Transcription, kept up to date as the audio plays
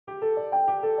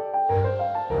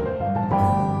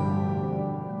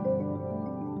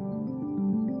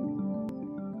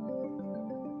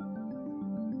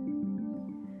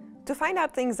find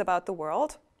out things about the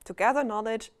world, to gather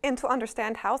knowledge, and to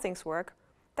understand how things work,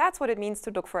 that's what it means to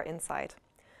look for insight.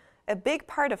 A big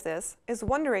part of this is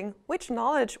wondering which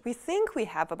knowledge we think we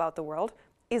have about the world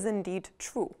is indeed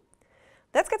true.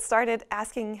 Let's get started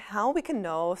asking how we can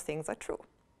know things are true.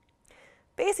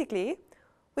 Basically,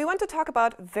 we want to talk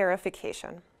about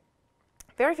verification.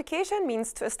 Verification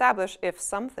means to establish if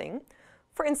something,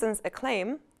 for instance a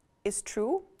claim, is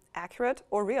true, accurate,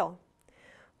 or real.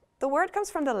 The word comes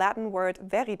from the Latin word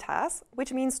veritas,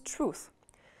 which means truth.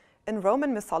 In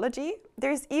Roman mythology,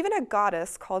 there's even a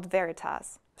goddess called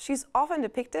Veritas. She's often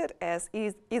depicted as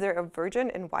either a virgin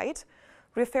in white,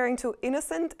 referring to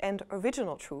innocent and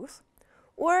original truth,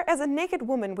 or as a naked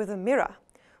woman with a mirror,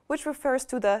 which refers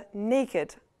to the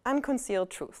naked,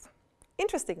 unconcealed truth.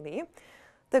 Interestingly,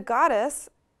 the goddess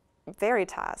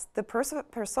Veritas, the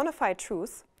personified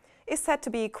truth, is said to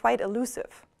be quite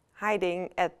elusive, hiding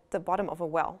at the bottom of a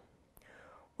well.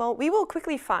 Well, we will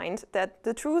quickly find that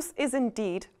the truth is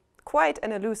indeed quite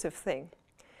an elusive thing.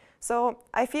 So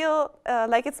I feel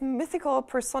like its mythical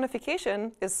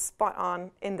personification is spot on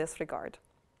in this regard.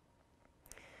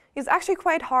 It's actually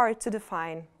quite hard to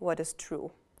define what is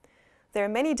true. There are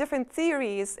many different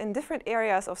theories in different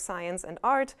areas of science and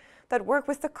art that work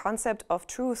with the concept of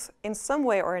truth in some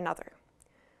way or another.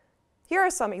 Here are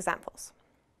some examples.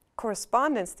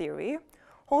 Correspondence theory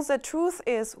holds that truth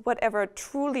is whatever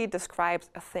truly describes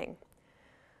a thing.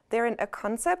 Therein, a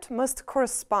concept must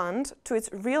correspond to its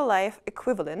real-life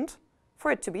equivalent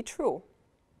for it to be true.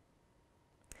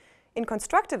 In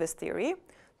constructivist theory,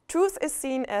 truth is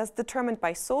seen as determined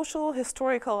by social,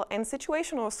 historical, and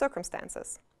situational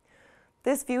circumstances.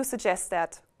 This view suggests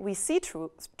that we see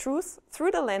truth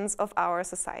through the lens of our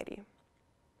society.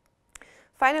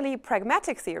 Finally,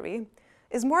 pragmatic theory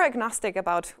is more agnostic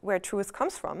about where truth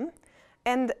comes from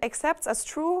and accepts as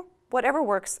true whatever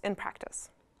works in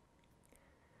practice.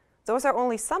 Those are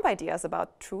only some ideas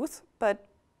about truth, but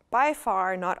by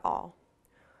far not all.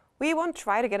 We won't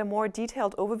try to get a more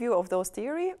detailed overview of those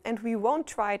theories, and we won't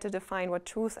try to define what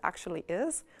truth actually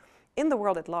is in the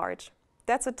world at large.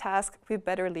 That's a task we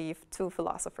better leave to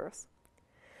philosophers.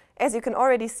 As you can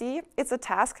already see, it's a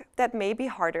task that may be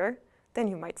harder than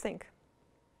you might think.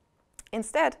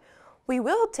 Instead, we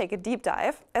will take a deep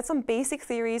dive at some basic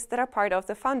theories that are part of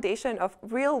the foundation of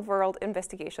real-world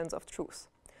investigations of truth.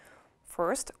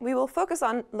 First, we will focus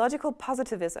on logical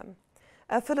positivism,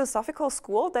 a philosophical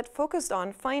school that focused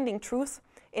on finding truth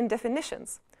in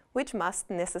definitions, which must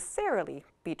necessarily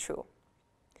be true.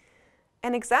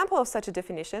 An example of such a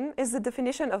definition is the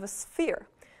definition of a sphere,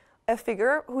 a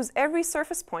figure whose every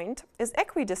surface point is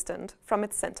equidistant from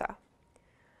its center.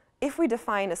 If we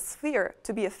define a sphere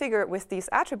to be a figure with these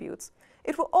attributes,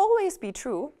 it will always be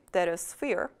true that a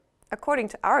sphere, according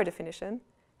to our definition,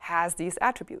 has these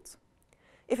attributes.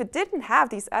 If it didn't have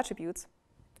these attributes,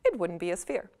 it wouldn't be a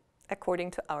sphere,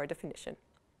 according to our definition.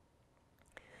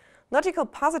 Logical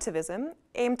positivism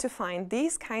aimed to find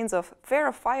these kinds of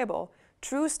verifiable,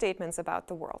 true statements about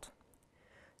the world.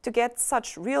 To get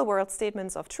such real-world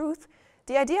statements of truth,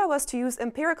 the idea was to use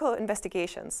empirical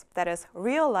investigations, that is,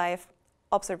 real-life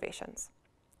observations.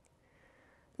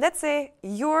 Let's say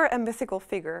you're a mythical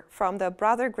figure from the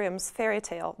Brother Grimm's fairy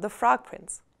tale, The Frog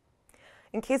Prince.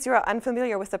 In case you are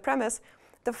unfamiliar with the premise,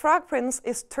 the Frog Prince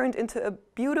is turned into a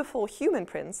beautiful human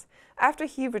prince after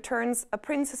he returns a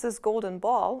princess's golden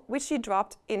ball, which she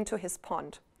dropped into his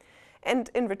pond, and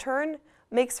in return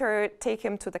makes her take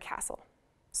him to the castle.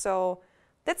 So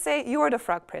let's say you're the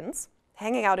Frog Prince,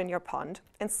 hanging out in your pond,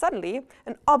 and suddenly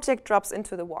an object drops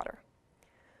into the water.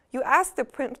 You ask the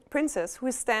princess, who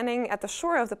is standing at the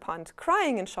shore of the pond,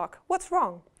 crying in shock, "What's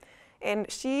wrong?"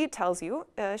 And she tells you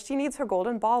she needs her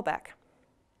golden ball back.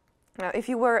 Now, if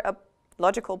you were a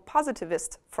logical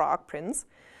positivist frog prince,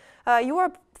 you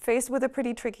are faced with a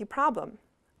pretty tricky problem.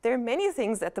 There are many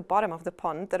things at the bottom of the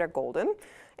pond that are golden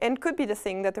and could be the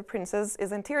thing that the princess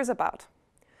is in tears about.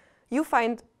 You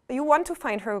want to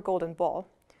find her golden ball.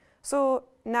 So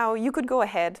now you could go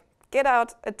ahead, get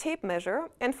out a tape measure,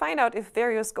 and find out if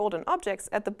various golden objects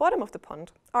at the bottom of the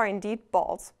pond are indeed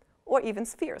balls or even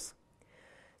spheres.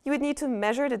 You would need to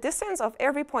measure the distance of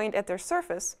every point at their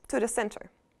surface to the center.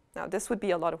 Now, this would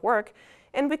be a lot of work,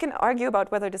 and we can argue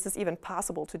about whether this is even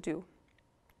possible to do.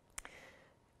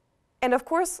 And of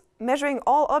course, measuring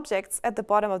all objects at the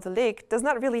bottom of the lake does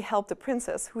not really help the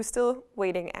princess, who's still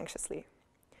waiting anxiously.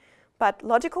 But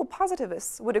logical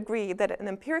positivists would agree that an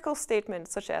empirical statement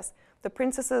such as the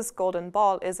princess's golden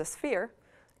ball is a sphere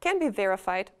can be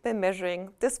verified by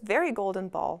measuring this very golden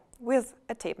ball with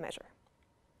a tape measure.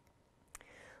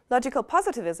 Logical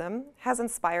positivism has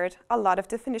inspired a lot of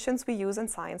definitions we use in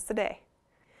science today.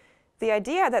 The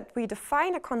idea that we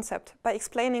define a concept by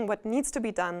explaining what needs to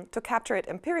be done to capture it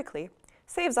empirically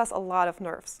saves us a lot of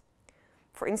nerves.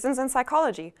 For instance, in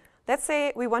psychology, let's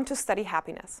say we want to study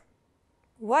happiness.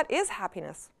 What is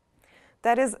happiness?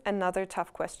 That is another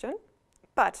tough question,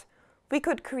 but we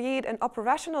could create an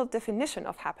operational definition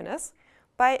of happiness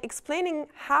by explaining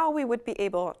how we would be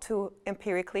able to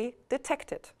empirically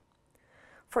detect it.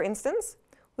 For instance,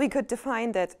 we could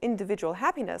define that individual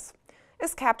happiness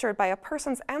is captured by a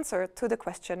person's answer to the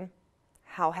question,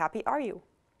 "How happy are you?"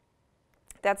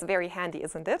 That's very handy,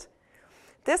 isn't it?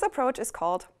 This approach is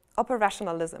called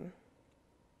operationalism.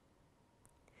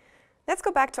 Let's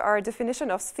go back to our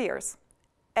definition of spheres,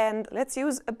 and let's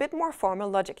use a bit more formal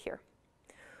logic here.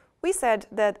 We said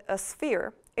that a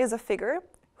sphere is a figure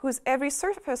whose every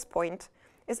surface point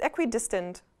is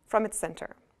equidistant from its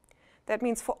center. That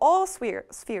means for all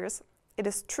spheres, it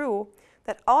is true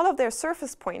that all of their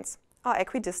surface points are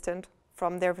equidistant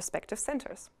from their respective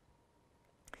centers.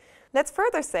 Let's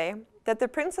further say that the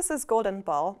princess's golden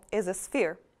ball is a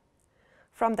sphere.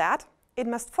 From that, it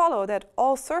must follow that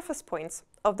all surface points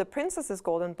of the princess's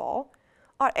golden ball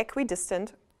are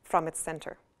equidistant from its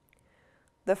center.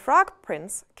 The frog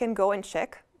prince can go and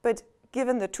check, but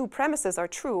given the two premises are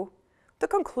true, the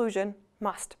conclusion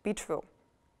must be true.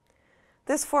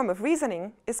 This form of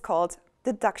reasoning is called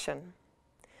deduction.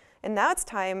 And now it's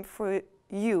time for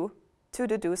you to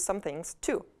deduce some things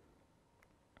too.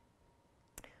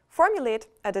 Formulate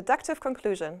a deductive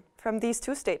conclusion from these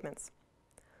two statements.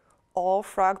 All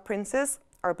frog princes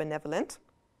are benevolent.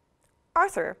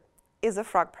 Arthur is a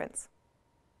frog prince.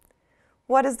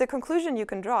 What is the conclusion you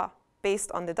can draw based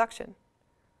on deduction?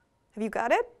 Have you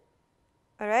got it?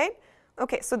 All right?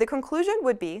 Okay, so the conclusion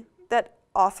would be that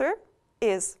Arthur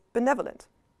is benevolent.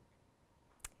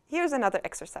 Here's another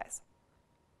exercise.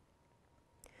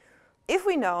 If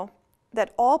we know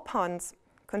that all ponds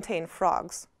contain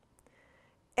frogs,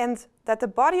 and that the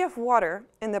body of water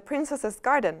in the princess's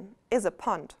garden is a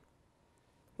pond,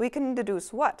 we can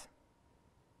deduce what?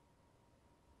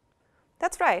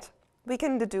 That's right, we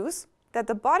can deduce that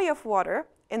the body of water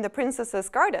in the princess's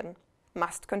garden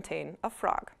must contain a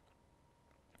frog.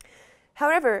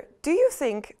 However, do you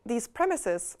think these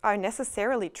premises are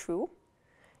necessarily true?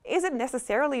 Is it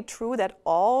necessarily true that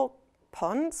all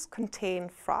ponds contain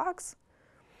frogs?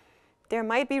 There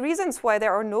might be reasons why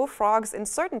there are no frogs in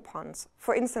certain ponds.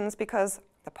 For instance, because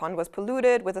the pond was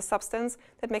polluted with a substance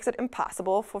that makes it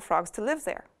impossible for frogs to live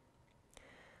there.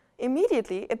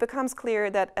 Immediately, it becomes clear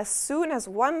that as soon as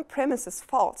one premise is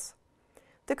false,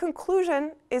 the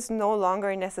conclusion is no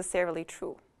longer necessarily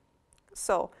true.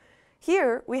 So,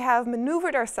 here we have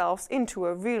maneuvered ourselves into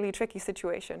a really tricky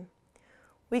situation.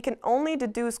 We can only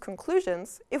deduce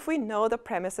conclusions if we know the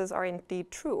premises are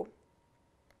indeed true.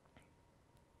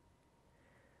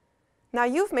 Now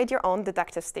you've made your own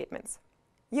deductive statements.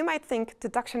 You might think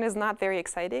deduction is not very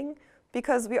exciting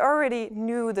because we already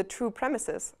knew the true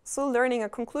premises, so learning a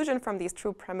conclusion from these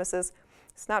true premises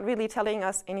is not really telling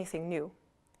us anything new.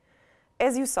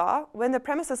 As you saw, when the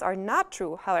premises are not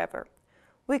true, however,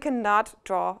 we cannot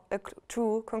draw a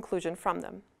true conclusion from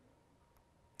them.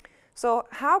 So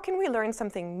how can we learn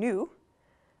something new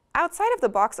outside of the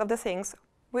box of the things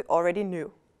we already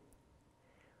knew?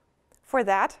 For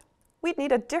that, we'd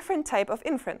need a different type of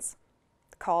inference,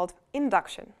 called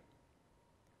induction.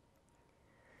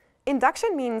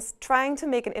 Induction means trying to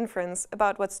make an inference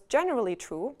about what's generally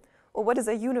true, or what is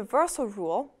a universal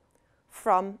rule,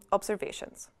 from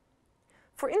observations.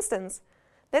 For instance,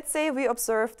 let's say we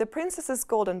observe the princess's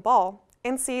golden ball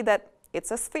and see that it's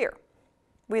a sphere.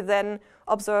 We then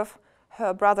observe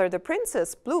her brother the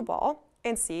prince's blue ball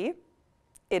and see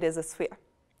it is a sphere.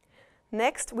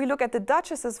 Next, we look at the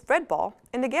duchess's red ball,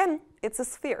 and again, it's a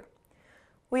sphere.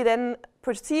 We then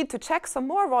proceed to check some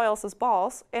more royals'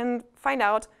 balls and find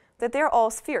out that they're all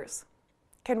spheres.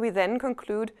 Can we then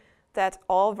conclude that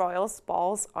all royals'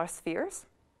 balls are spheres?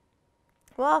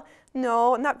 Well,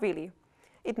 no, not really.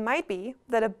 It might be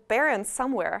that a baron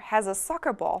somewhere has a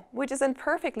soccer ball, which isn't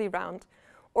perfectly round,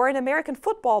 or an American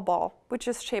football ball, which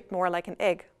is shaped more like an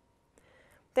egg.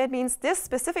 That means this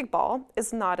specific ball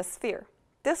is not a sphere.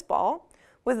 This ball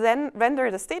would then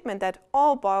render the statement that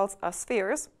all balls are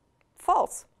spheres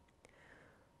false.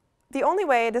 The only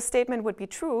way this statement would be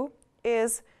true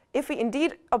is if we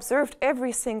indeed observed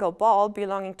every single ball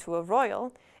belonging to a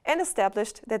royal and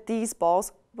established that these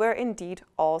balls were indeed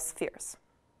all spheres.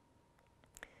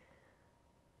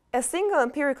 A single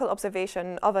empirical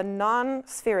observation of a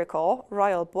non-spherical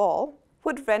royal ball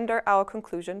would render our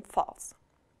conclusion false.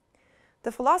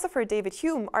 The philosopher David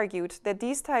Hume argued that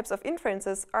these types of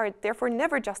inferences are therefore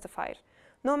never justified,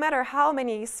 no matter how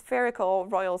many spherical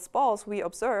royal balls we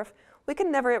observe we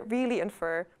can never really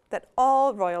infer that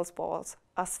all royal balls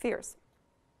are spheres.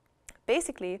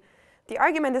 Basically, the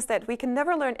argument is that we can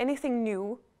never learn anything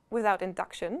new without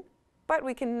induction, but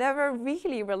we can never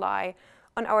really rely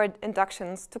on our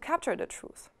inductions to capture the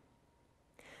truth.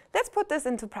 Let's put this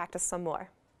into practice some more.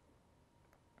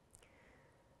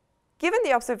 Given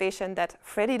the observation that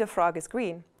Freddy the frog is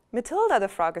green, Matilda the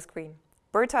frog is green,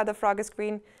 Bertha the frog is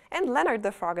green, and Leonard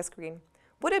the frog is green,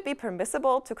 would it be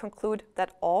permissible to conclude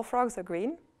that all frogs are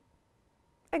green?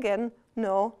 Again,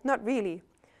 no, not really.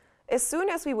 As soon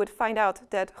as we would find out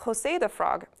that José the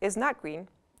frog is not green,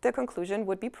 the conclusion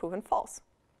would be proven false.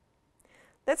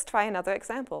 Let's try another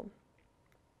example.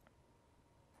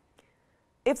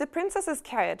 If the princess's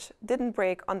carriage didn't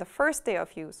break on the first day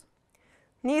of use,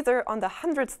 neither on the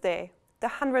 100th day, the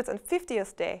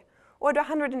 150th day, or the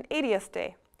 180th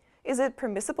day, is it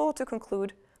permissible to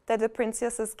conclude that the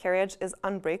princess's carriage is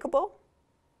unbreakable?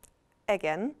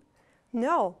 Again,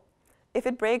 no. If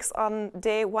it breaks on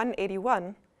day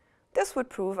 181, this would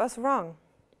prove us wrong.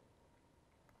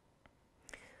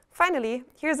 Finally,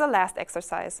 here's a last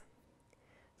exercise.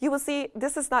 You will see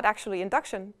this is not actually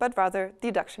induction, but rather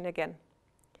deduction again.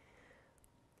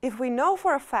 If we know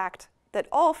for a fact that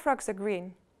all frogs are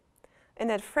green and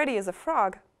that Freddy is a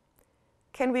frog,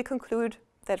 can we conclude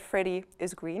that Freddy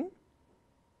is green?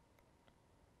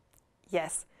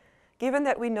 Yes, given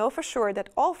that we know for sure that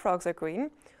all frogs are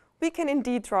green, we can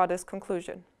indeed draw this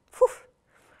conclusion. Phew.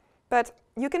 But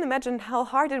you can imagine how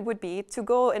hard it would be to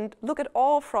go and look at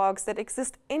all frogs that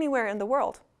exist anywhere in the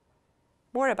world.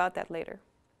 More about that later.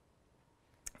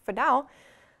 For now,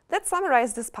 let's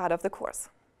summarize this part of the course.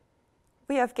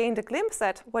 We have gained a glimpse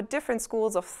at what different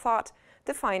schools of thought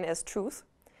define as truth,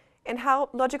 and how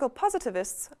logical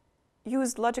positivists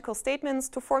use logical statements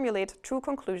to formulate true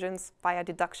conclusions via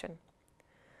deduction.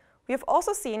 We have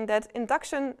also seen that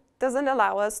induction doesn't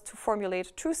allow us to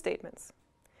formulate true statements.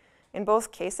 In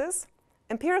both cases,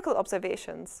 empirical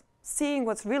observations, seeing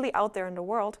what's really out there in the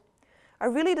world,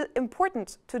 are really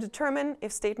important to determine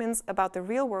if statements about the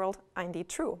real world are indeed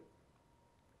true.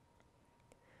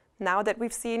 Now that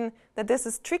we've seen that this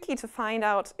is tricky to find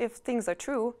out if things are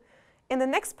true, in the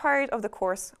next part of the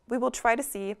course, we will try to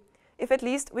see if at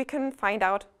least we can find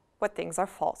out what things are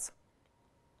false.